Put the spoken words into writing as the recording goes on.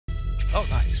Oh,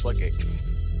 nice. Floodgate.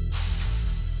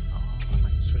 Oh, I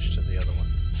might switch to the other one.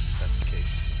 If that's the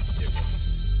case. There we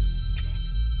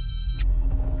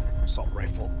go. Assault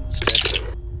rifle instead.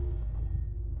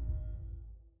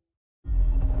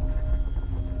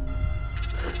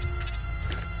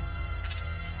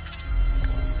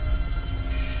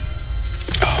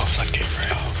 Oh, Floodgate,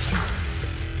 right. Oh,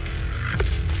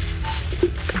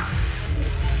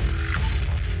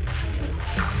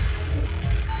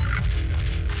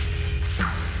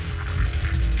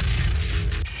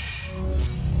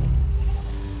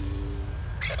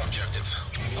 Objective.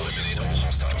 Eliminate all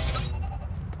hostiles.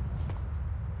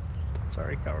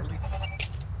 Sorry, cowardly.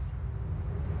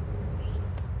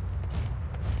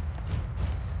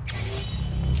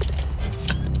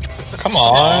 come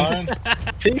on!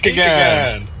 Peek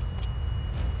again!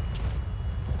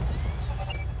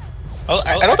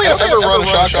 I don't think I've ever run a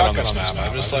shotgun on this map.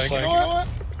 I'm just like, you know what?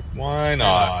 Why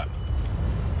not?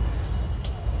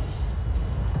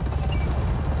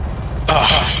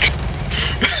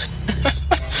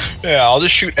 Yeah, I'll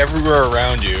just shoot everywhere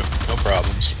around you. No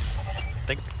problems.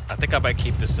 I think I might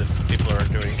keep this if people are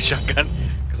doing shotgun,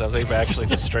 because I was able to actually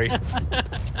just straight. I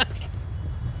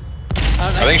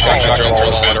think shotguns are a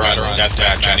little better on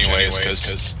deathmatch anyways,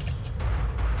 because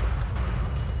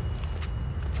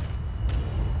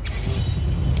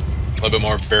a little bit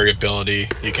more variability.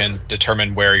 You can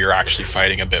determine where you're actually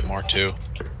fighting a bit more too.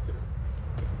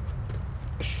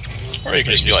 Or you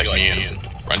can just be like me and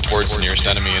run towards the nearest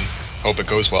enemy and hope it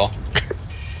goes well.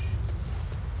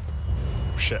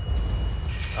 Shit.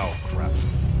 Oh crap.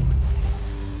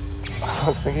 I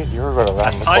was thinking you were going to run.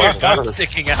 I saw your gun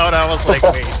sticking out. I was like,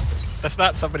 wait, that's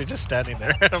not somebody just standing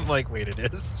there. I'm like, wait, it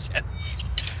is. Shit.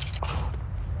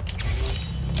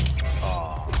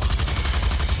 Oh.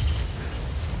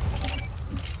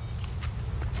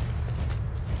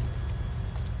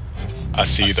 I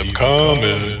see them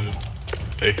coming.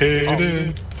 They hate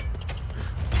it.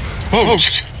 Oh.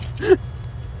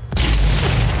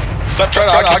 Stop trying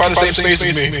to occupy the same space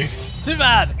as me. Too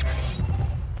bad.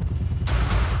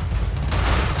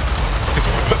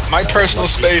 My personal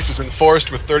space is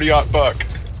enforced with 30-aught buck.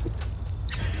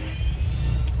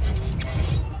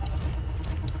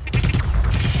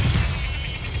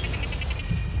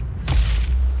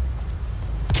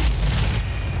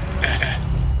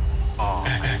 Oh,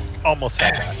 I almost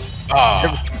had that.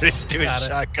 Ah, Everybody's doing Got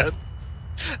it. shotguns.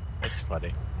 That's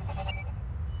funny.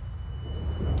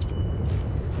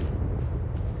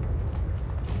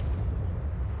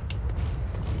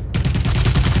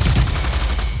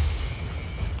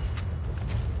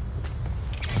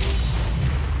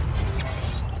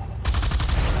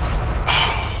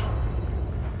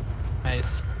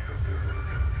 Nice.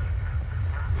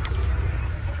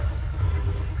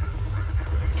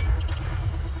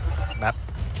 Map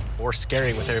more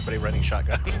scary with everybody running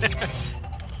shotgun.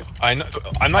 I know.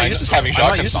 I'm not used to having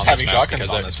shotguns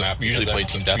on this map. We usually play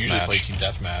team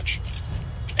deathmatch.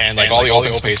 And like all the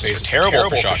open space is terrible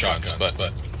for shotguns, but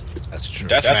That's true.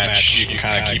 deathmatch you can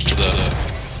kind of keep to the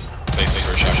places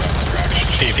where shotguns are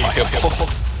actually viable.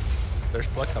 There's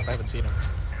Bloodkop. I haven't seen him.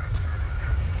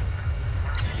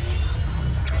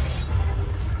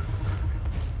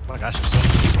 Oh my gosh, there's so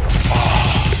many people.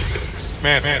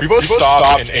 Man, we both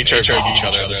stopped and HR'd each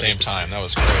other at the same time. That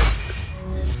was great.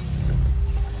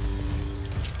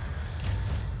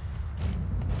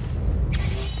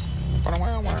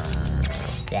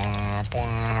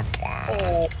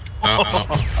 No,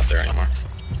 not there anymore.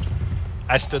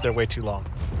 I stood there way too long.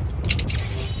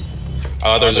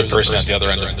 There's a person at the other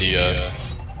end of the, I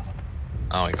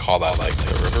don't know, we call that like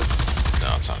the river?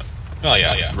 No, it's not. Oh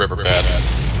yeah, riverbed.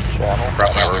 Channel.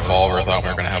 Brought my revolver, thought we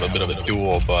were gonna have a bit of a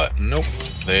duel, but nope,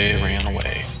 they ran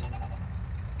away.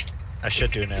 I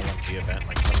should do an LMG event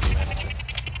like somebody mentioned.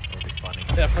 That would be funny.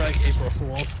 Yeah, for like April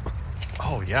Fools.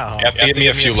 Oh yeah. You have to give me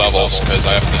a few levels, because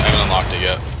I haven't unlocked it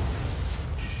yet.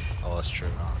 Oh, that's true.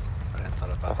 Huh? I hadn't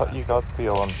thought about I thought that. you got the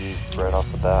LMG right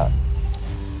off the bat.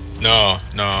 No.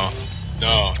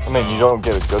 I mean, you don't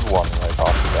get a good one right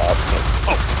off the bat.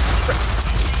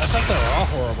 I thought they were all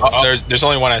horrible. Oh, there's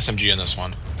only one SMG in this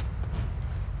one.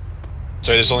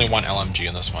 Sorry, there's only one LMG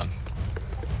in this one.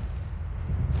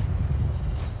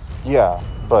 Yeah,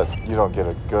 but you don't get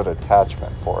a good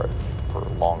attachment for it for a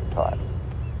long time.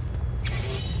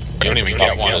 You don't even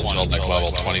get one until like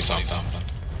level 20 something.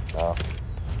 No.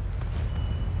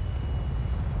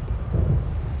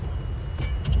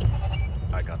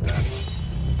 I got that.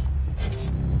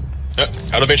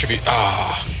 Out of HRV.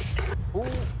 Ah. Ooh,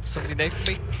 somebody knifed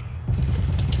me.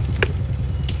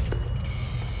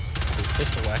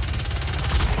 Pistol whack.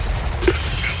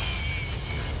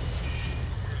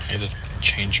 I need to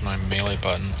change my melee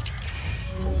button.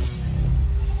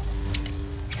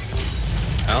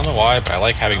 I don't know why, but I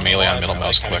like having melee on middle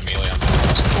mouse click. I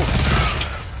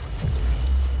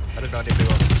didn't know anybody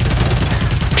else.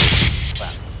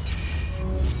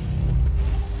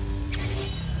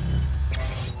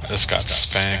 I just got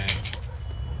spanked.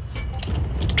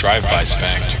 Drive-by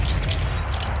spanked.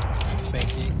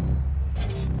 Spanky.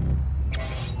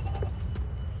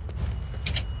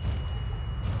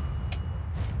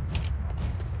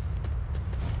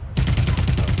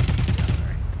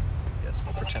 Yes,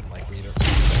 we'll pretend like we don't.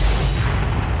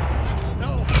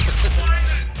 No.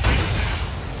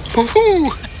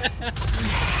 Woohoo!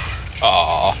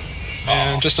 Aww.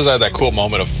 And just as I had that cool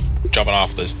moment of jumping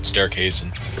off the staircase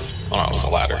and oh no, it was a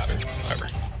ladder. Whatever.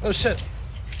 Oh shit.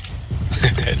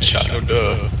 Headshot. Oh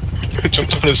duh.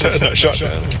 Jumped on his head. I shot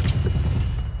him.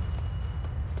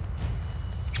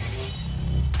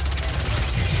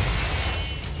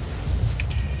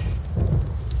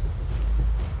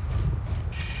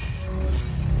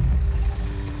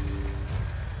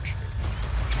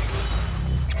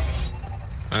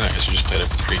 I guess we just played a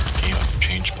great game of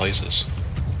change places.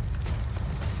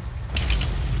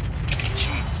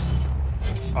 Jeez.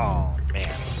 Oh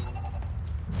man.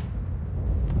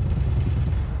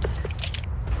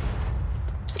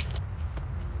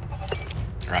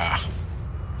 Ah.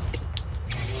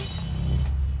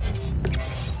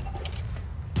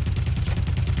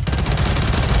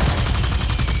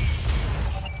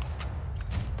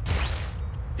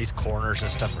 These corners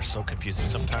and stuff are so confusing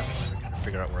sometimes. I gotta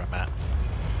figure out where I'm at.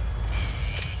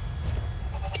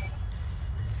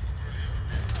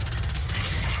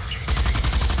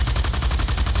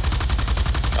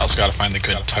 I also gotta find the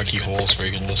good tucky holes where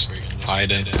you can just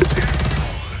hide in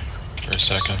for a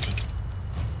second.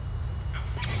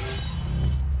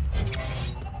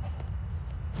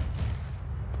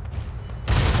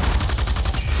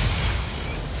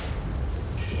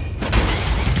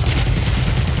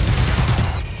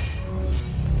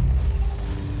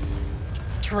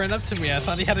 He ran up to me. I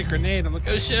thought he had a grenade. I'm like,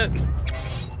 oh shit.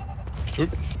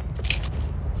 Oop.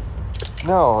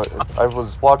 No, I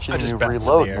was watching just you bounced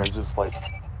in reload the and air. I was just like,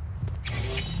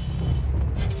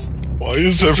 Why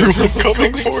is everyone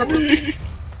coming for me?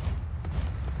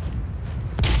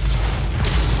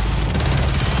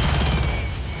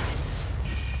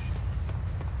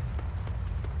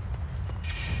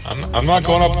 I'm not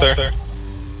going up there.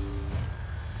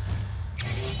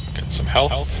 Get some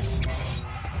health.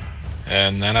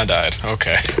 And then I died.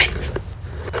 Okay.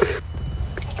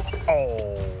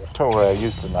 Oh. don't worry, I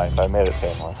used a knife. I made it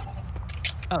painless.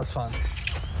 That was fun.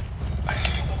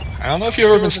 I don't know if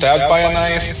you've ever been stabbed by a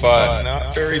knife, but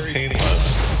not very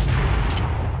painless.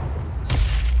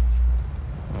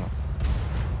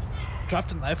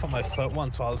 Dropped a knife on my foot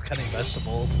once while I was cutting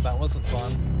vegetables. That wasn't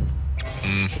fun.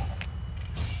 Mm.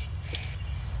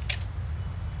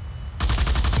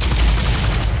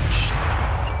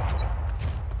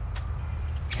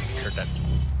 Heard that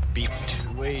beep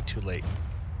way too late.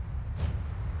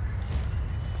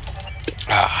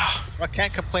 Ah. I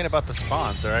can't complain about the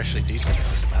spawns. They're actually decent in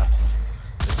this map.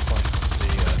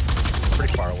 They're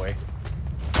pretty far away.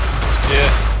 Yeah.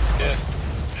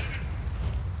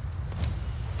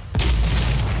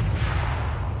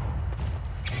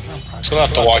 Still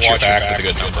have to watch your back with a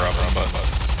good number of them, but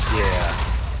Yeah.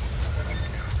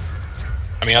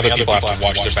 I mean, other people have to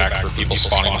watch their back for people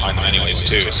spawning behind them anyways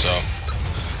too, so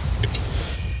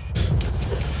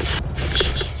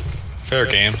fair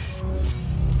game.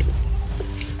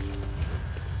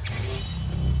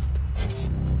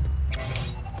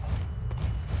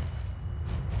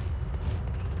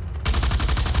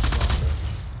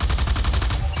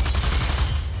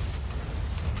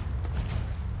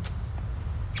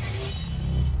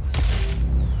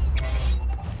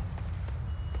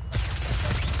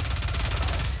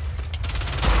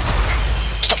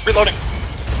 Stop reloading!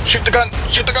 Shoot the gun!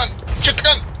 Shoot the gun! Shoot the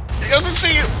gun! He doesn't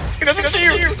see you! He doesn't see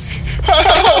you!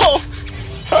 Help!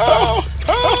 Help!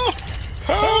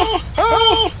 Help!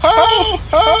 Help! Help!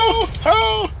 Help!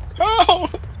 Help! Help!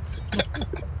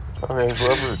 Okay,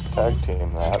 whoever tag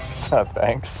team that,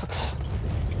 thanks.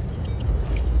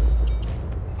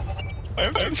 I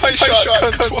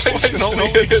shot twice and only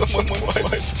hit someone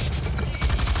twice.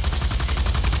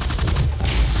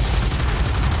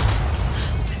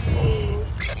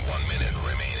 1 minute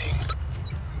remaining.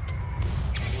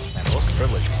 Man, those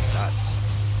privileges is nuts.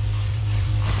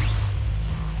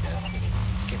 Yeah, this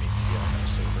game needs to be on their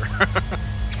server.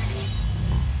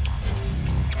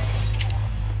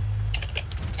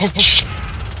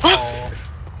 Oh.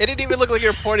 It didn't even look like you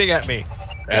were pointing at me.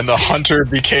 And the hunter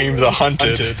became the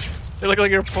hunted. It looked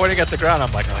like you were pointing at the ground.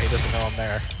 I'm like, oh, he doesn't know I'm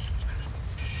there.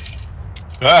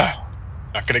 Ah!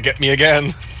 Not gonna get me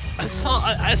again. I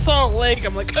saw a leg.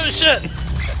 I'm like, oh shit!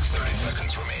 30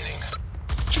 seconds remaining.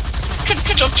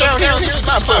 Jump down here. This is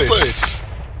my place.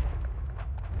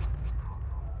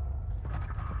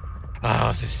 Oh,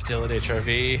 this is still an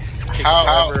HRV. Takes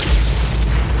How? forever.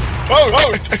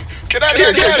 Oh! Get out of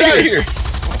here! Get out of here!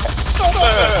 Stop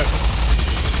that!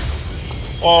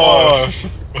 Oh!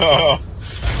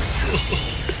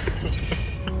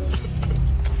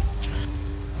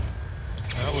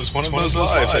 That was one of those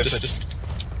lives. I just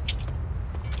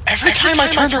every time I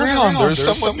turned around, there was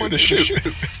someone to shoot.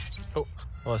 Oh,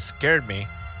 well, it scared me.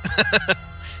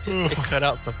 It cut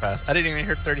out so fast. I didn't even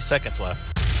hear 30 seconds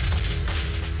left.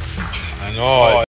 I know.